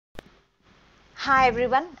Hi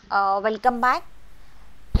everyone, welcome back.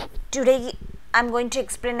 Today I'm going to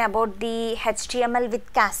explain about the HTML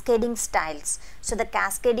with cascading styles. So the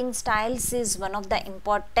cascading styles is one of the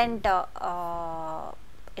important,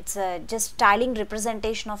 it's a just styling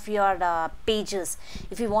representation of your pages.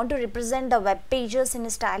 If you want to represent the web pages in a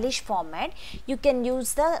stylish format, you can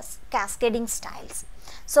use the cascading styles.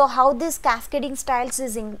 So how this cascading styles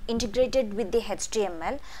is integrated with the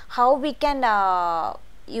HTML, how we can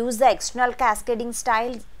use the external cascading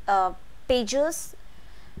style pages,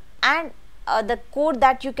 and the code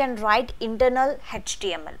that you can write internal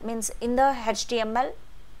HTML, means in the HTML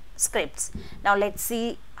scripts. Now let's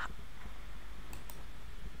see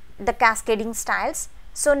the cascading styles.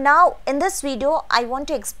 So now in this video I want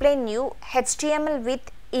to explain you HTML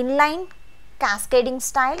with inline cascading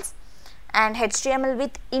styles and HTML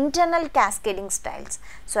with internal cascading styles.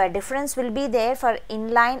 So a difference will be there for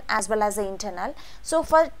inline as well as the internal. So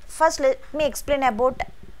first let me explain about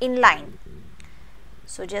inline.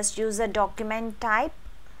 So just use the document type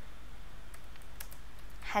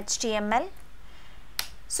HTML.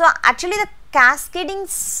 So actually the cascading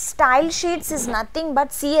style sheets is nothing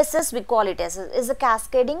but CSS, we call it as is a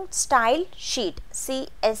cascading style sheet,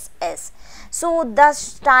 CSS. So the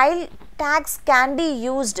style tags can be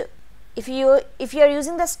used. If you are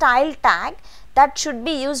using the style tag, that should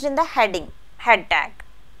be used in the head tag,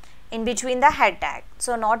 in between the head tag,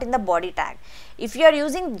 so not in the body tag. If you are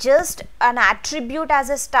using just an attribute as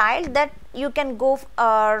a style, that you can go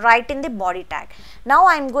right in the body tag. Now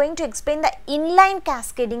I am going to explain the inline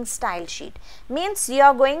cascading style sheet. Means you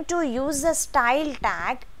are going to use the style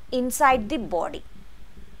tag inside the body.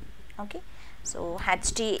 Okay, so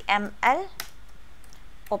HTML,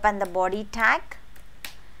 open the body tag.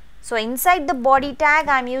 So inside the body tag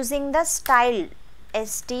I am using the style,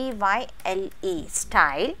 S-T-Y-L-E,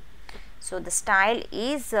 style. So the style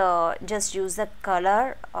is just use the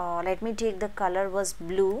color, let me take the color was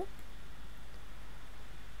blue,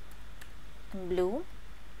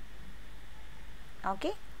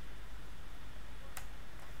 okay.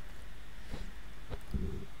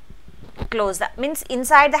 Close that. Means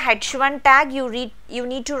inside the h1 tag you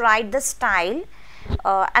need to write the style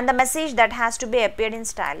and the message that has to be appeared in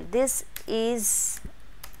style. This is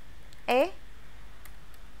a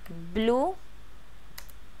blue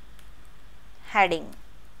heading,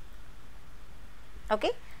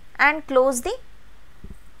 okay, and close the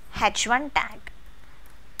h1 tag,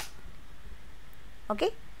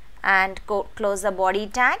 okay, and close the body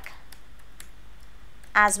tag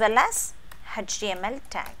as well as HTML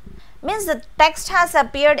tag. Means the text has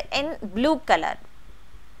appeared in blue color.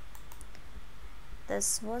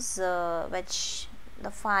 This was which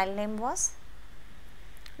the file name was,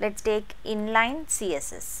 let's take Inline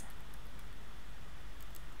CSS,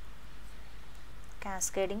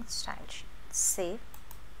 cascading style sheet. Save.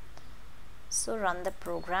 So run the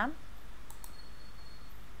program.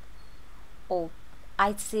 Oh,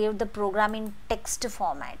 I saved the program in text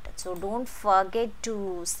format, so don't forget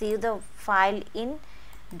to save the file in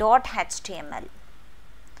 .html,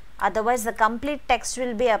 otherwise the complete text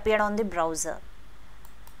will be appeared on the browser.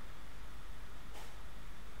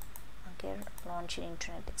 Okay, launch in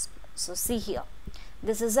Internet Explorer. So see here,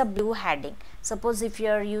 this is a blue heading. Suppose if you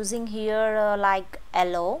are using here like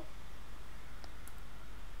yellow,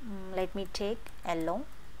 let me take yellow,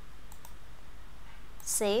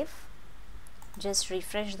 save, just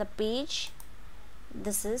refresh the page.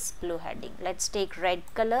 This is blue heading. Let's take red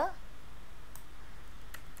color,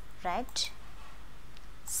 red,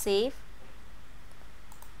 save,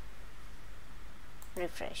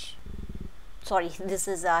 refresh. Sorry, this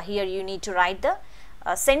is here you need to write the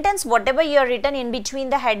sentence, whatever you are written in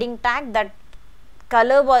between the heading tag, that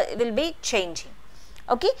color will be changing.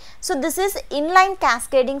 Okay, so this is inline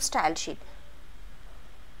cascading style sheet.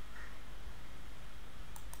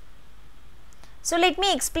 So let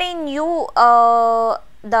me explain you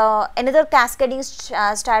the another cascading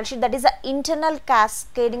style sheet, that is the internal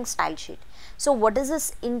cascading style sheet. So what is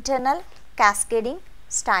this internal cascading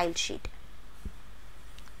style sheet?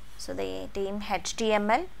 So the name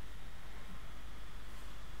HTML,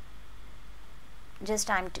 just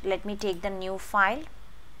let me take the new file,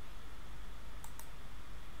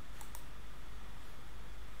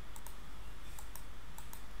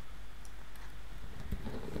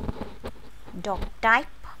 doc type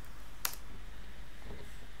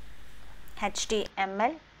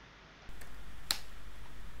HTML.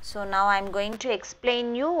 So now I am going to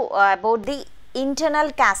explain you about the internal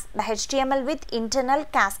the HTML with internal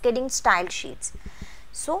cascading style sheets.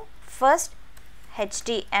 So first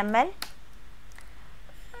HTML,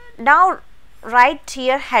 now write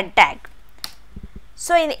here head tag.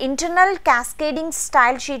 So in internal cascading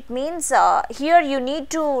style sheet means here you need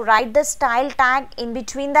to write the style tag in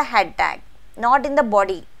between the head tag, not in the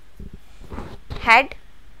body. Head,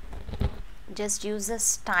 just use the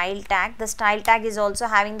style tag. The style tag is also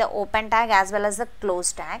having the open tag as well as the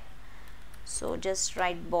close tag. So just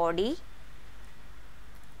write body.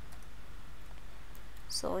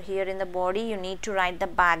 So here in the body you need to write the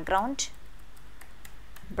background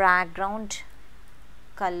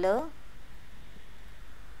color.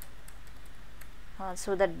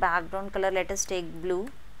 So that background color, let us take blue.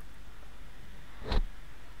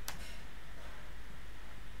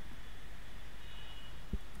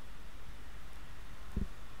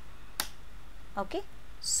 Okay,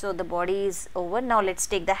 so the body is over. Now let's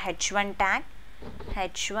take the h1 tag.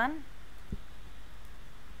 H1,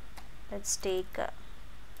 let's take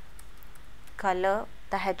color.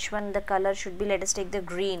 The h1, the color should be, let us take the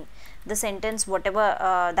green. The sentence, whatever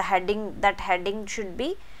the heading, that heading should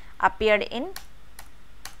be appeared in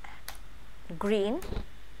green.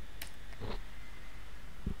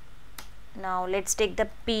 Now let's take the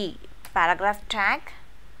P, paragraph tag.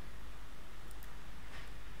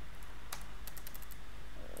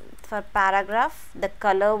 For paragraph, the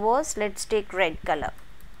color was, let's take red color.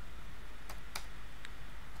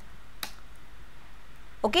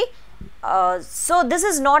 Okay, so this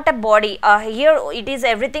is not a body. Here it is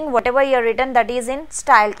everything, whatever you have written, that is in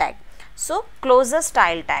style tag. So close the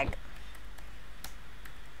style tag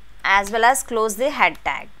as well as close the head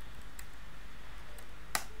tag.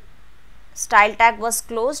 Style tag was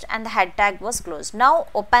closed and the head tag was closed. Now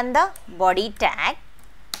open the body tag.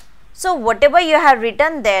 So whatever you have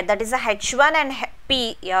written there, that is a h1 and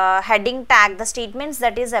p heading tag, the statements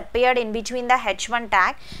that is appeared in between the h1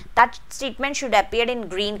 tag, that statement should appear in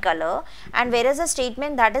green color, and whereas a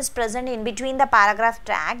statement that is present in between the paragraph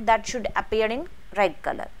tag, that should appear in red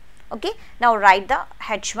color. Okay, now write the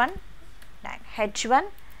h1 tag. H1,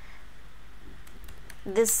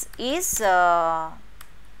 this is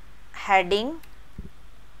heading,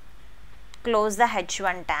 close the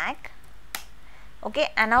h1 tag. Okay,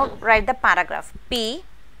 and now write the paragraph. P,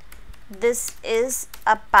 this is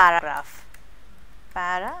a paragraph.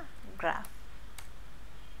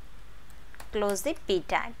 Close the P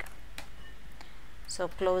tag. So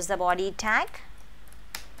close the body tag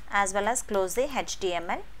as well as close the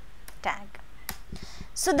HTML tag.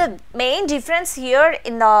 So the main difference here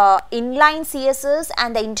in the inline CSS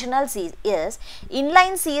and the internal CSS,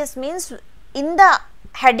 inline CSS means in the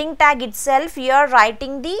heading tag itself you are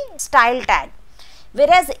writing the style tag,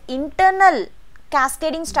 whereas internal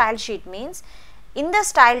cascading style sheet means in the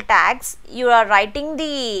style tags you are writing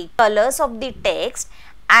the colors of the text,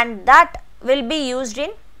 and that will be used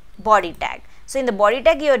in body tag. So in the body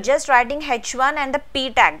tag you are just writing h1 and the p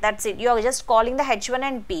tag, that's it. You are just calling the h1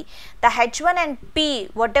 and p. The h1 and p,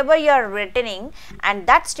 whatever you are writing, and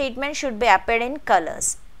that statement should be appeared in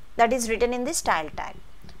colors, that is written in the style tag.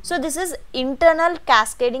 So this is internal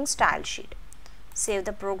cascading style sheet. Save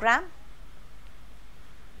the program.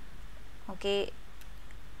 Okay,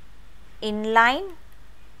 inline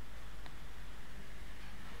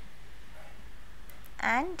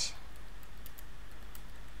and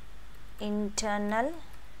internal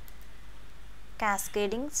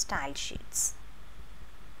cascading style sheets.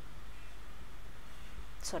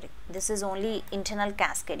 Sorry, this is only internal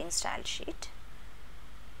cascading style sheet.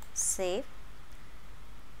 Save.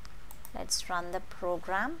 Let's run the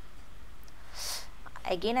program.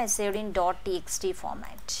 Again I saved in .txt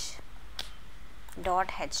format.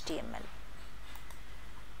 .html.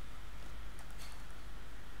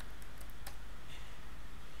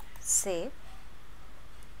 Save.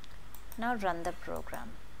 Now run the program.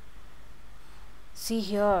 See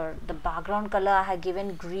here, the background color I have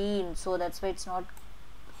given green, so that's why it's not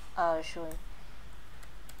showing.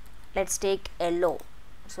 Let's take yellow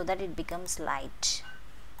so that it becomes light.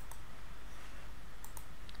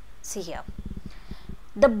 See here,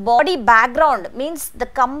 the body background means the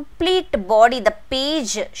complete body, the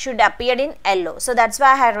page should appear in yellow. So that's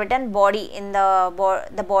why I have written body in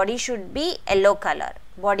the body should be yellow color.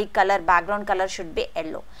 Body color, background color should be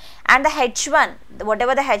yellow. And the h1,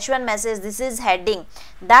 whatever the h1 message, this is heading,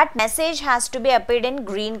 that message has to be appeared in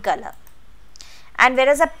green color. And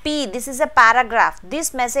whereas a p, this is a paragraph,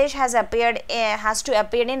 this message has to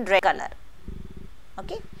appear in red color.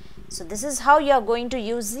 Okay, so this is how you are going to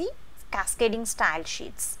use the cascading style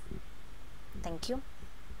sheets. Thank you.